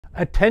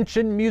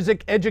Attention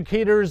music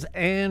educators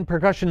and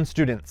percussion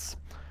students.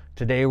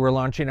 Today we're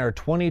launching our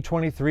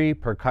 2023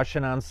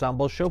 Percussion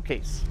Ensemble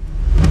Showcase.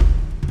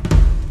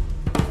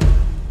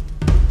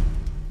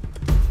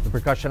 The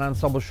Percussion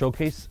Ensemble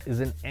Showcase is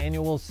an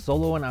annual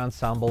solo and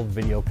ensemble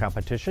video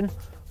competition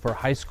for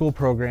high school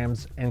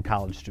programs and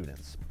college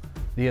students.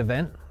 The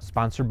event,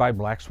 sponsored by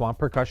Black Swan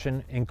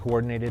Percussion and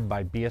coordinated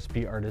by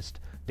BSP artist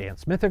Dan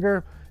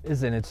Smithiger,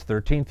 is in its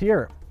 13th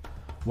year.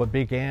 What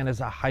began as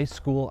a high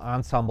school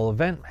ensemble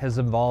event has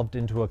evolved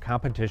into a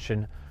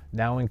competition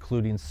now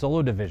including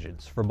solo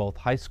divisions for both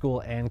high school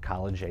and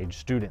college-age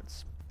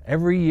students.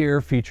 Every year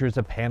features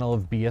a panel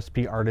of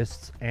BSP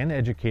artists and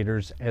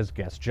educators as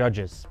guest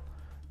judges.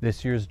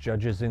 This year's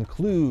judges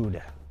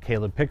include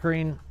Caleb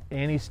Pickering,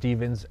 Annie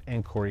Stevens,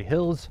 and Corey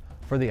Hills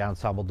for the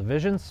ensemble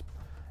divisions,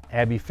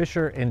 Abby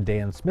Fisher and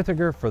Dan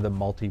Smithiger for the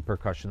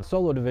multi-percussion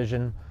solo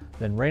division,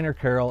 then Rainer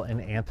Carroll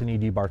and Anthony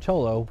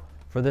DiBartolo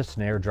for the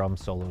snare drum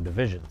solo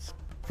divisions.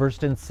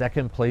 First and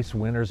second place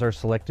winners are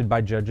selected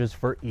by judges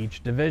for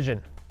each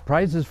division.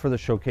 Prizes for the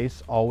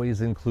showcase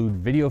always include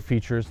video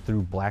features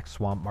through Black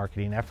Swamp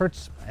marketing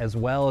efforts, as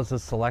well as a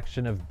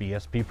selection of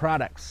BSP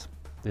products.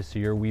 This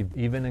year we've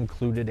even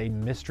included a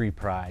mystery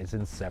prize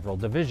in several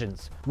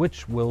divisions,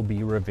 which will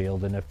be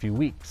revealed in a few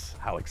weeks.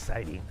 How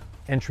exciting!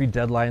 Entry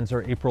deadlines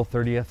are April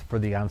 30th for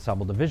the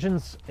ensemble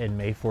divisions and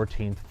May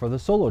 14th for the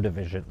solo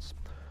divisions.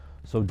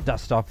 So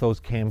dust off those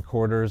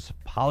camcorders,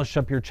 polish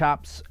up your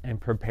chops, and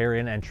prepare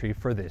an entry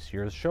for this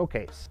year's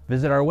showcase.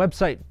 Visit our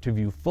website to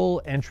view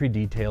full entry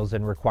details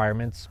and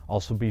requirements.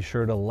 Also be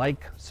sure to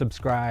like,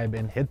 subscribe,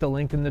 and hit the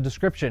link in the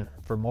description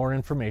for more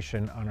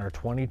information on our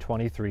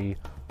 2023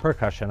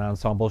 Percussion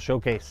Ensemble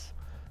Showcase.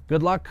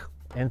 Good luck,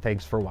 and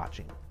thanks for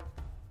watching.